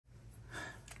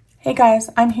Hey guys,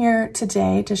 I'm here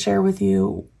today to share with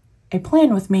you a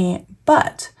plan with me,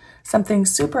 but something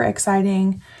super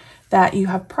exciting that you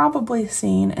have probably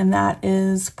seen, and that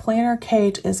is Planner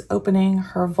Kate is opening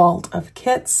her vault of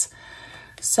kits.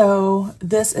 So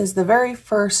this is the very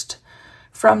first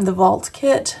from the vault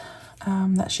kit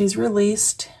that she's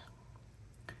released.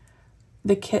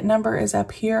 The kit number is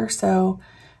up here, so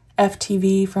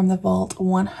FTV from the vault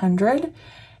 100.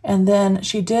 And then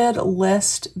she did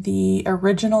list the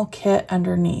original kit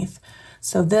underneath.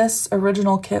 So this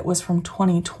original kit was from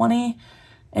 2020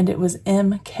 and it was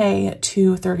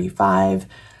MK235.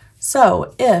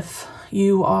 So if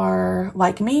you are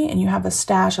like me and you have a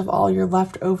stash of all your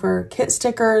leftover kit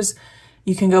stickers,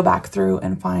 you can go back through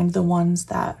and find the ones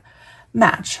that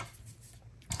match.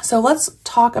 So let's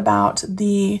talk about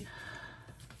the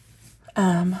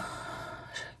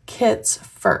kits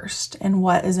first and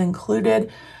what is included,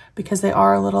 because they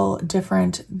are a little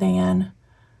different than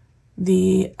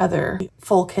the other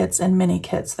full kits and mini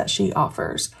kits that she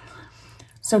offers.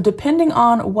 So depending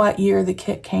on what year the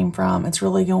kit came from, it's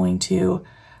really going to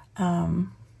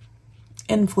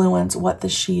influence what the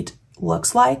sheet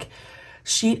looks like.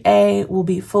 Sheet A will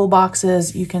be full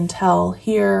boxes. You can tell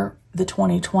here the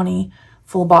 2020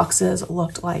 full boxes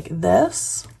looked like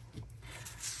this.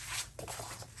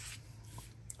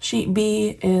 Sheet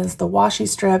B is the washi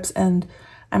strips, and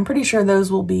I'm pretty sure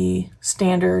those will be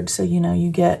standard. So, you know, you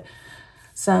get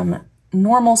some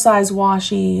normal size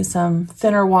washi, some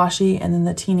thinner washi, and then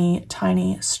the teeny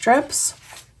tiny strips.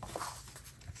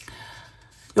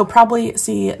 You'll probably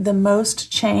see the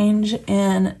most change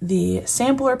in the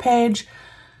sampler page.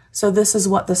 So this is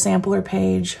what the sampler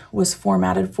page was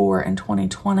formatted for in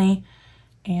 2020.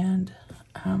 And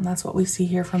that's what we see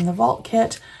here from the vault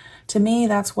kit. To me,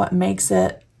 that's what makes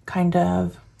it kind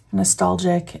of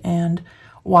nostalgic, and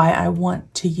why I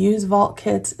want to use vault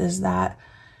kits is that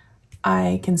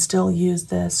I can still use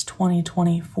this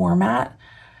 2020 format.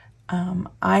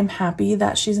 I'm happy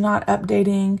that she's not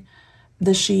updating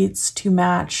the sheets to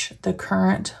match the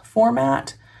current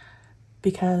format,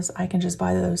 because I can just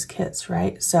buy those kits,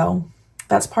 right? So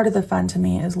that's part of the fun to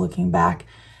me, is looking back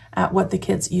at what the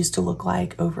kits used to look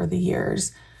like over the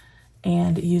years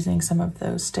and using some of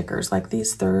those stickers, like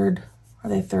these are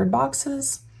they third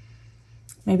boxes?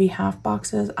 Maybe half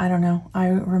boxes? I don't know. I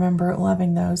remember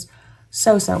loving those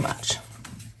so much.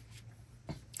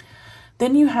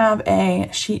 Then you have a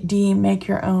sheet D, make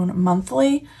your own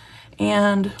monthly.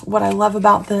 And what I love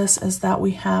about this is that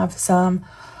we have some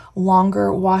longer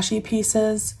washi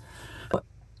pieces.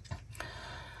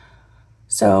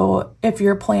 So if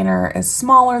your planner is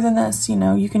smaller than this, you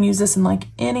know, you can use this in like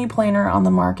any planner on the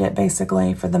market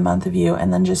basically for the month of you,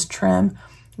 and then just trim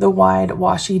the wide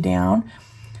washi down.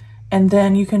 And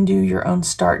then you can do your own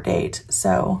start date.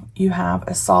 So you have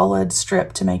a solid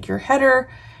strip to make your header,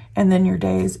 and then your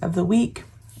days of the week,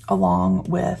 along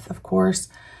with, of course,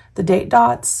 the date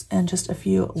dots and just a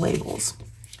few labels.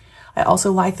 I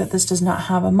also like that this does not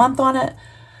have a month on it,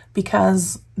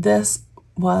 because this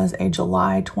was a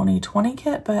July 2020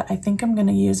 kit, but I think I'm going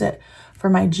to use it for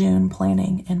my June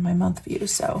planning in my month view.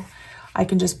 So I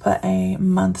can just put a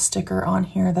month sticker on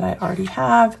here that I already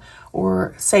have,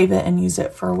 or save it and use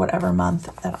it for whatever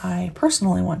month that I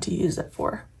personally want to use it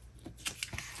for.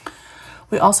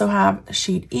 We also have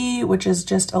sheet E, which is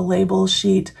just a label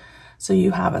sheet. So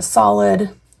you have a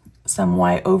solid, some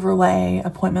white overlay,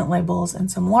 appointment labels, and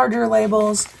some larger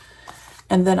labels.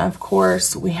 And then of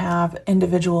course we have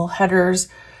individual headers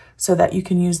so that you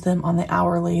can use them on the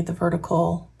hourly, the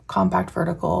vertical, compact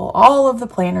vertical, all of the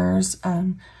planners.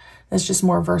 It's just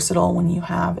more versatile when you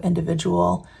have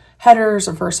individual headers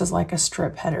versus like a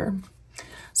strip header.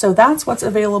 So that's what's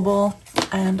available.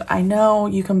 And I know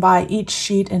you can buy each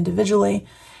sheet individually,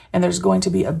 and there's going to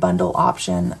be a bundle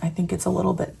option. I think it's a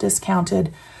little bit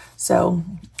discounted. So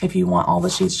if you want all the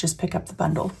sheets, just pick up the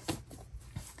bundle.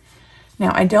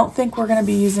 Now, I don't think we're going to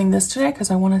be using this today, because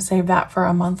I want to save that for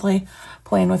a monthly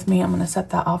plan with me. I'm going to set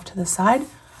that off to the side,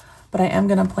 but I am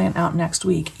going to plan out next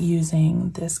week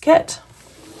using this kit.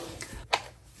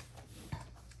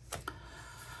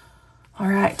 All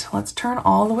right, let's turn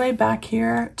all the way back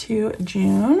here to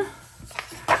June.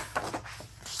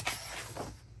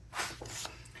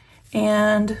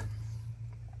 And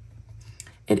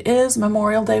it is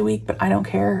Memorial Day week, but I don't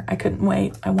care. I couldn't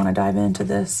wait. I want to dive into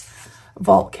this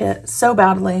vault kit so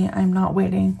badly. I'm not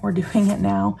waiting. We're doing it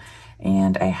now.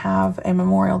 And I have a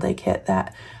Memorial Day kit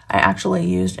that I actually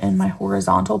used in my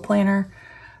horizontal planner.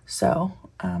 So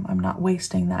I'm not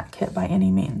wasting that kit by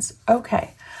any means.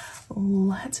 Okay.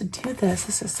 Let's do this.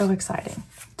 This is so exciting.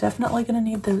 Definitely going to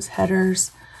need those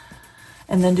headers.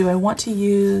 And then do I want to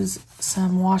use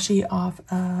some washi off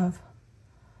of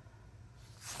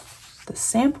the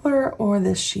sampler or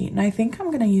this sheet? And I think I'm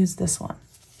going to use this one.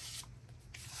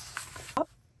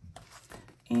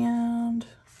 And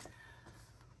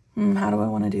how do I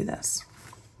want to do this?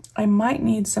 I might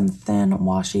need some thin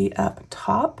washi up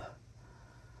top.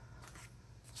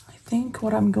 I think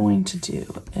what I'm going to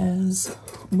do is,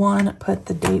 one, put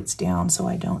the dates down so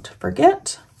I don't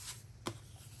forget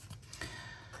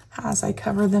as I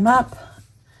cover them up,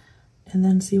 and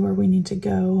then see where we need to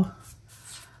go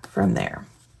from there.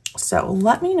 So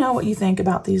let me know what you think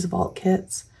about these vault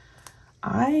kits.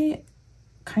 I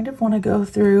kind of want to go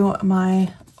through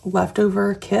my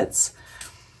leftover kits.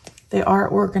 They are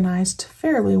organized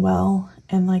fairly well,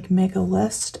 and like make a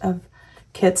list of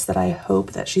kits that I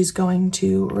hope that she's going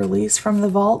to release from the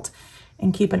vault,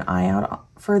 and keep an eye out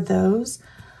for those.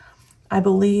 I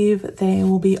believe they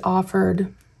will be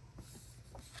offered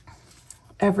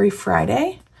every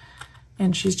Friday,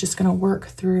 and she's just going to work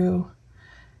through,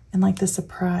 and like the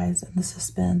surprise and the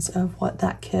suspense of what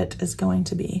that kit is going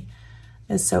to be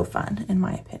is so fun, in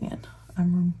my opinion.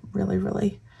 I'm really,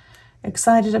 really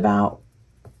excited about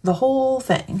the whole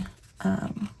thing.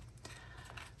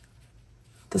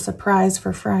 The surprise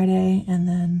for Friday, and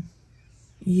then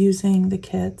using the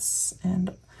kits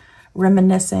and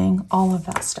reminiscing, all of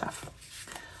that stuff.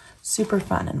 Super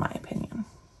fun, in my opinion.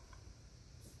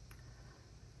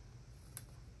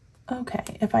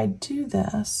 Okay, if I do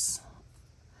this,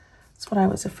 that's what I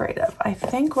was afraid of. I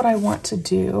think what I want to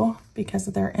do, because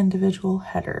of their individual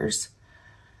headers,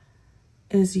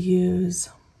 is use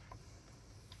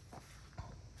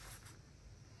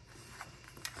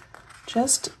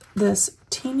just this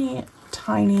teeny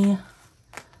tiny,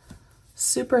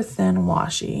 super thin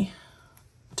washi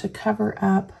to cover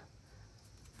up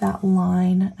that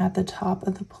line at the top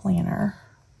of the planner.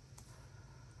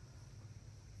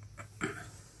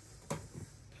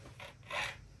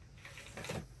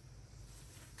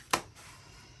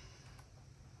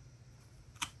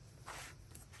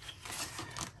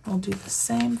 We'll do the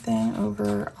same thing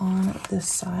over on this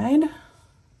side.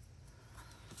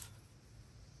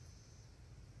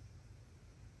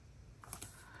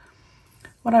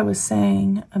 What I was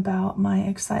saying about my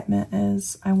excitement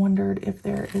is I wondered if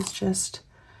there is just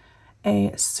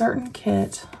a certain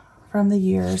kit from the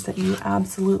years that you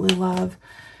absolutely love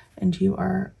and you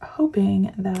are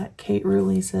hoping that Kate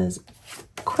releases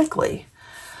quickly.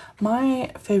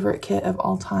 My favorite kit of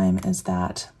all time is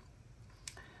that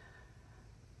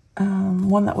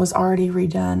one that was already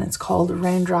redone. It's called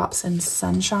Raindrops and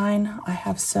Sunshine. I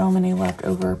have so many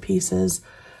leftover pieces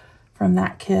from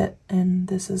that kit, and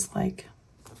this is like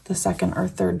the second or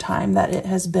third time that it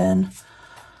has been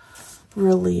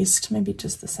released, maybe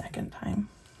just the second time.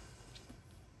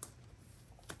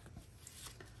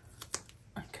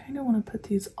 I kind of want to put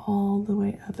these all the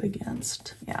way up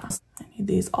against, yeah, I need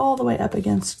these all the way up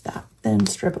against that thin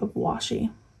strip of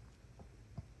washi.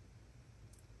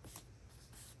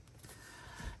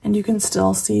 And you can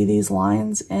still see these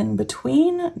lines in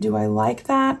between. Do I like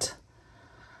that?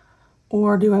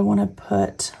 Or do I want to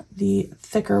put the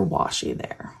thicker washi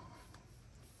there?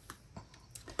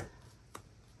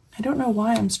 I don't know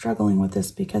why I'm struggling with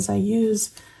this, because I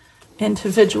use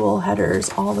individual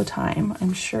headers all the time.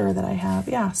 I'm sure that I have,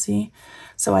 yeah, see?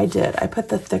 So I did, I put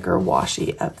the thicker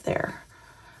washi up there.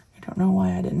 I don't know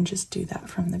why I didn't just do that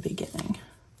from the beginning.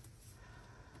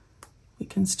 We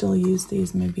can still use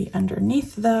these maybe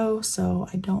underneath though, so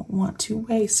I don't want to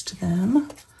waste them.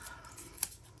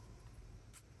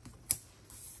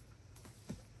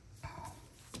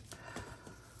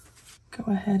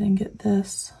 Go ahead and get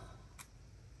this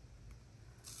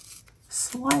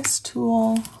slice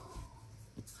tool.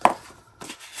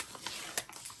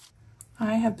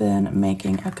 I have been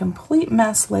making a complete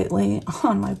mess lately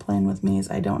on my Plan With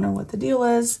Me's. I don't know what the deal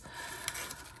is.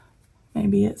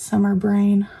 Maybe it's summer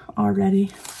brain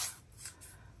already.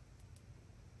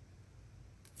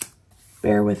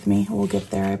 Bear with me, we'll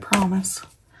get there, I promise.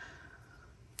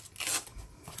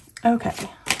 Okay.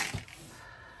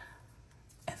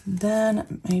 And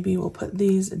then maybe we'll put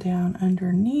these down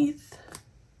underneath.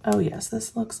 Oh yes,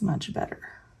 this looks much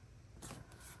better.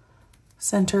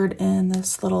 Centered in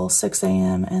this little 6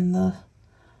 a.m. and the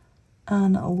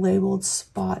unlabeled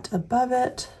spot above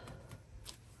it.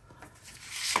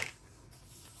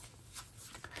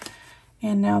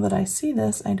 And now that I see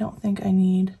this, I don't think I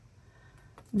need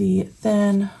the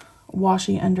thin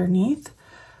washi underneath,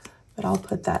 but I'll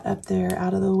put that up there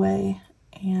out of the way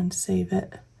and save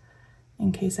it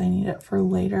in case I need it for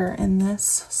later in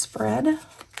this spread.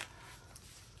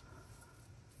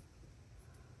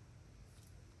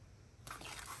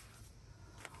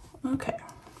 Okay,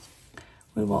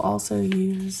 We will also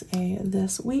use a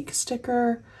This Week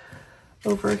sticker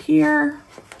over here.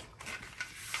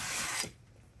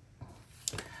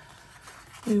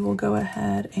 We will go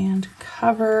ahead and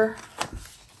cover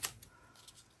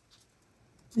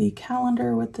the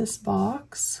calendar with this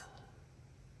box.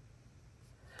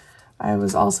 I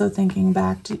was also thinking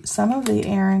back to some of the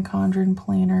Erin Condren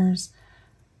planners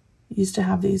used to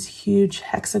have these huge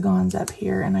hexagons up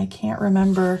here, and I can't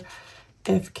remember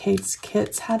if Kate's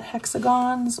kits had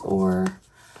hexagons or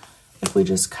if we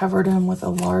just covered them with a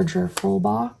larger full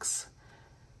box.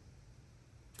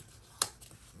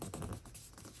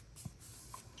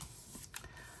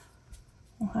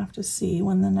 We'll have to see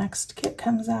when the next kit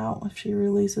comes out, if she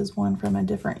releases one from a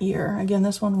different year. Again,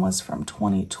 this one was from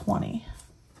 2020.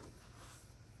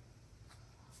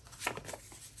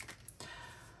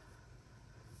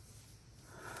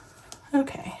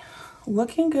 Okay,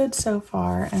 looking good so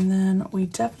far, and then we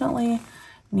definitely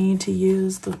need to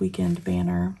use the weekend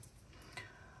banner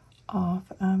off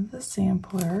of the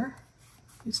sampler.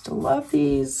 Used to love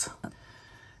these.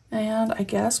 And I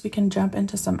guess we can jump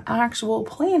into some actual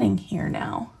planning here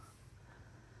now.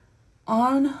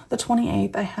 On the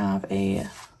 28th, I have a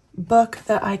book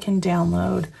that I can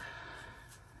download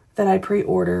that I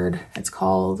pre-ordered. It's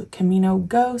called Camino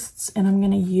Ghosts, and I'm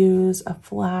going to use a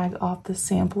flag off the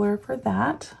sampler for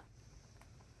that.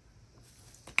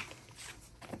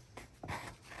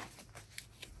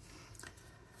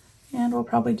 And we'll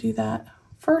probably do that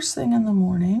first thing in the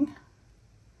morning.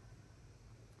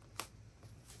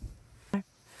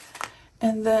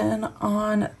 And then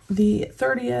on the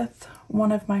 30th,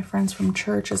 one of my friends from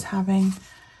church is having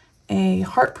a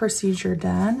heart procedure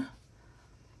done.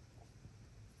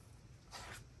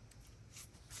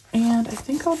 And I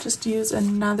think I'll just use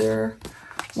another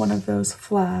one of those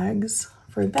flags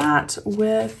for that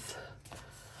with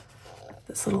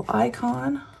this little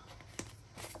icon.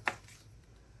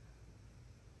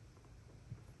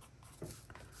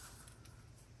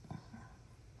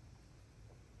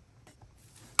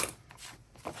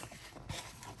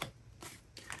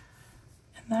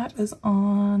 And that is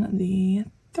on the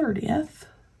 30th.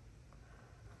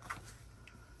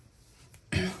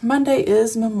 Monday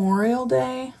is Memorial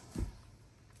Day,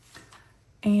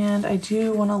 and I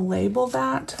do want to label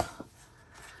that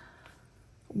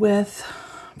with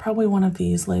probably one of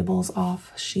these labels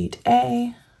off sheet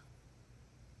A,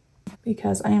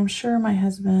 because I am sure my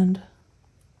husband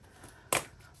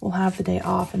will have the day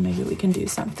off and maybe we can do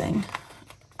something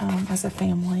as a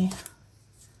family.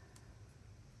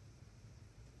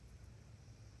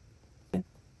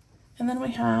 And then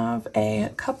we have a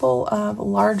couple of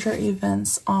larger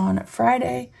events on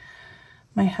Friday.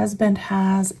 My husband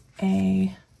has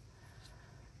a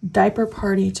diaper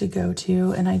party to go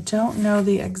to, and I don't know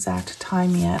the exact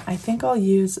time yet. I think I'll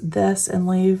use this and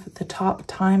leave the top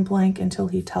time blank until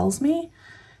he tells me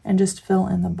and just fill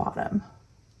in the bottom.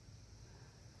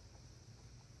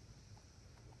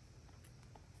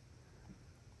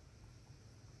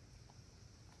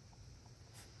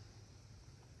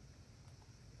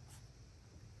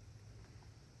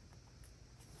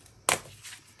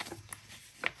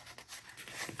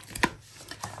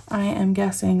 I am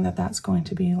guessing that that's going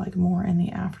to be like more in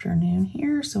the afternoon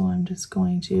here, so I'm just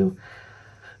going to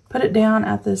put it down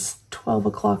at this 12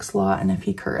 o'clock slot, and if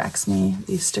he corrects me,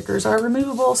 these stickers are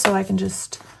removable, so I can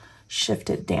just shift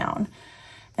it down.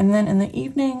 And then in the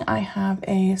evening, I have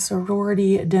a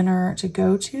sorority dinner to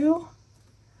go to.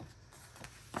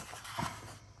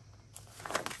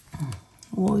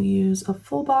 We'll use a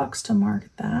full box to mark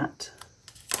that.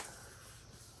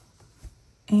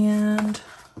 And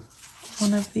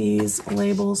one of these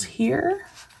labels here.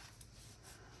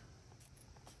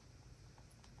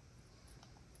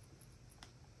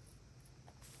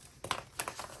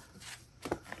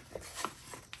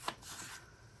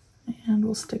 And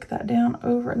we'll stick that down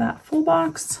over that full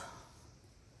box.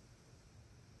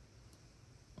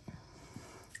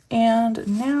 And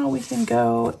now we can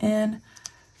go in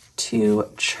to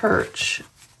church.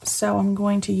 So I'm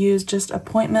going to use just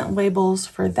appointment labels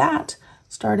for that,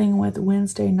 starting with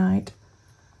Wednesday night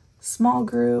small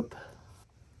group.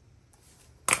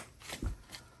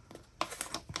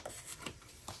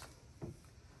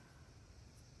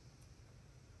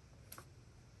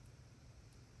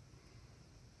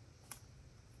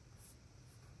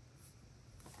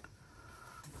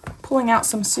 Pulling out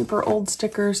some super old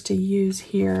stickers to use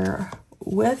here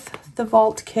with the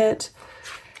vault kit.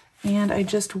 And I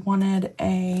just wanted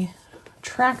a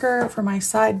tracker for my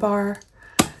sidebar.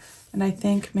 And I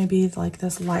think maybe like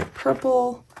this light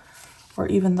purple or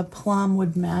even the plum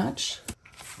would match.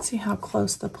 Let's see how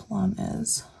close the plum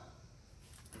is.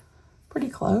 Pretty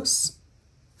close.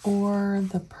 or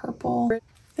the purple. I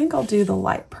think I'll do the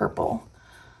light purple.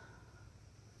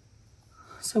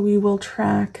 So we will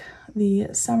track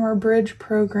the summer bridge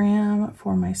program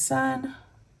for my son,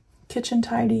 kitchen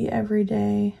tidy every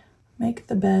day, make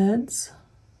the beds.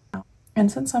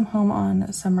 And since I'm home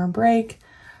on summer break,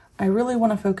 I really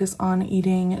want to focus on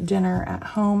eating dinner at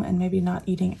home and maybe not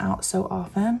eating out so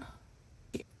often.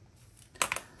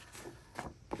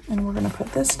 And we're going to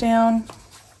put this down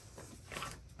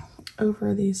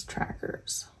over these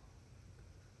trackers.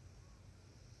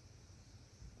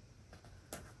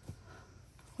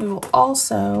 We will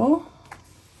also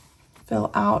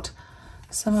fill out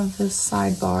some of this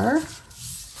sidebar.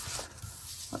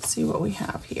 Let's see what we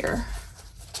have here.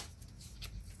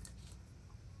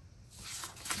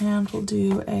 And we'll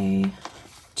do a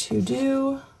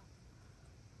to-do.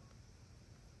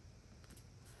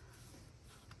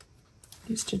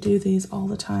 Used to do these all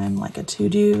the time, like a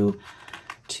to-do,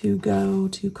 to go,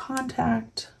 to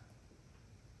contact.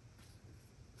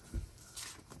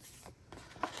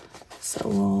 So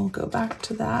we'll go back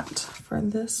to that for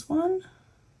this one.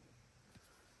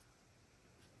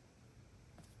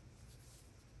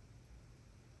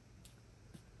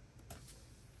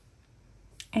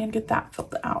 And get that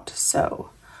filled out.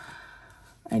 So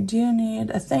I do need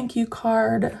a thank you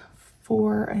card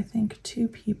for, I think, 2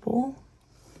 people.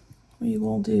 We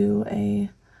will do a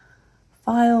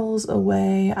files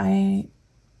away. I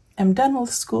am done with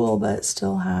school, but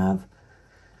still have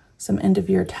some end of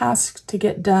year tasks to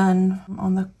get done.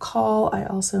 On the call, I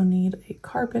also need a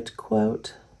carpet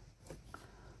quote,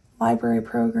 library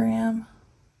program.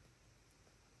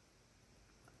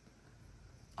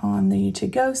 On the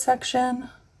to-go section,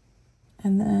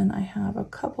 and then I have a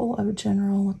couple of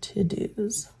general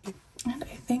to-dos. And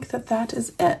I think that that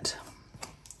is it.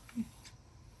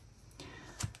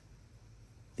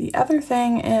 The other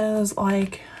thing is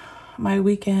like my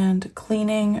weekend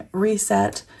cleaning,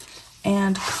 reset,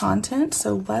 and content.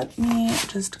 So let me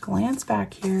just glance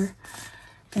back here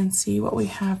and see what we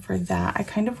have for that. I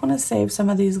kind of want to save some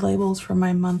of these labels for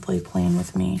my monthly plan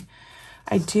with me.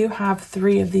 I do have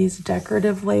 3 of these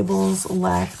decorative labels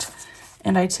left,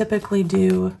 and I typically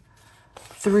do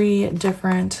 3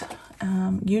 different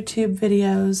YouTube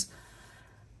videos,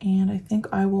 and I think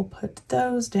I will put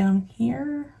those down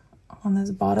here on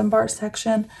this bottom bar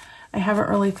section. I haven't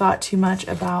really thought too much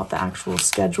about the actual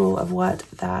schedule of what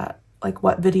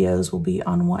videos will be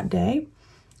on what day,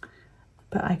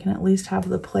 but I can at least have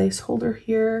the placeholder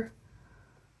here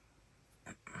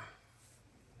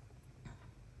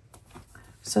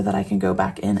so that I can go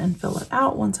back in and fill it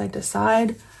out once I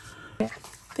decide. I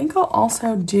think I'll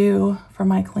also do, for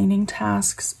my cleaning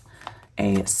tasks,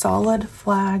 a solid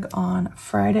flag on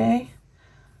Friday.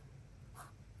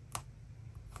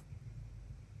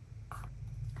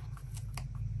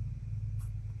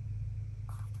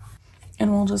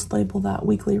 And we'll just label that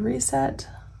weekly reset.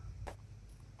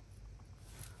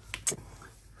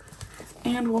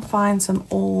 And we'll find some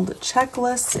old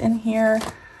checklists in here.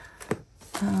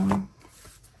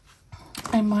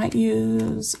 I might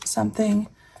use something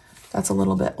that's a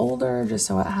little bit older, just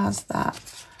so it has that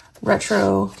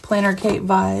retro Planner Kate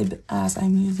vibe, as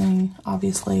I'm using,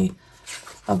 obviously,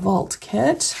 a vault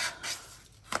kit.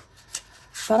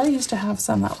 But I used to have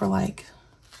some that were like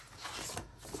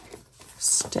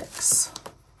sticks,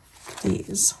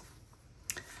 these.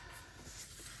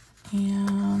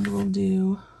 And we'll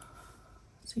do,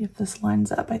 see if this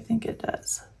lines up. I think it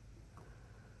does.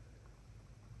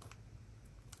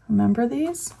 Remember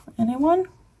these? Anyone?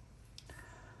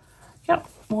 Yep,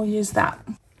 we'll use that.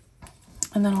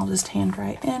 And then I'll just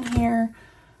handwrite in here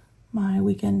my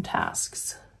weekend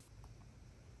tasks.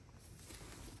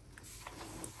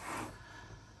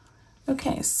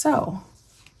 Okay, so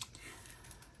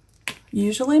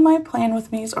usually my plan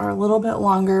with me's are a little bit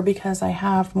longer because I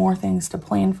have more things to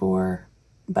plan for,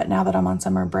 but now that I'm on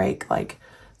summer break, like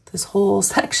this whole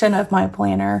section of my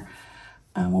planner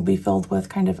will be filled with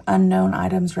kind of unknown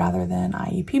items rather than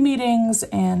IEP meetings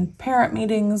and parent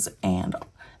meetings and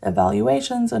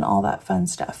evaluations and all that fun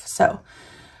stuff. So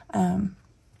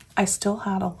I still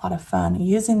had a lot of fun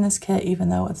using this kit, even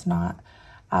though it's not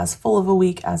as full of a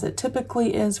week as it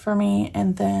typically is for me.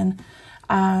 And then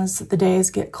as the days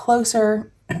get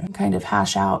closer, kind of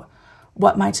hash out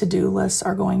what my to-do lists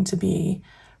are going to be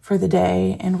for the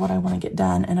day and what I want to get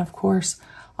done. And of course,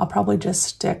 I'll probably just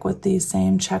stick with these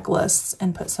same checklists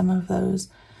and put some of those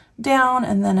down.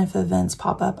 And then if events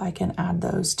pop up, I can add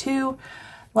those too.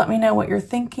 Let me know what you're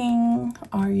thinking.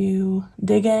 Are you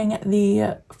digging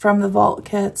the From the Vault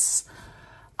kits?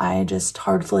 I just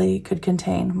hardly could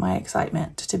contain my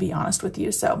excitement, to be honest with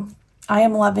you. So I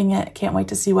am loving it. Can't wait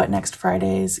to see what next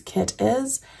Friday's kit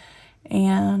is.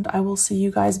 And I will see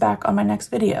you guys back on my next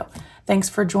video. Thanks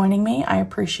for joining me. I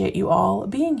appreciate you all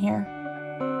being here.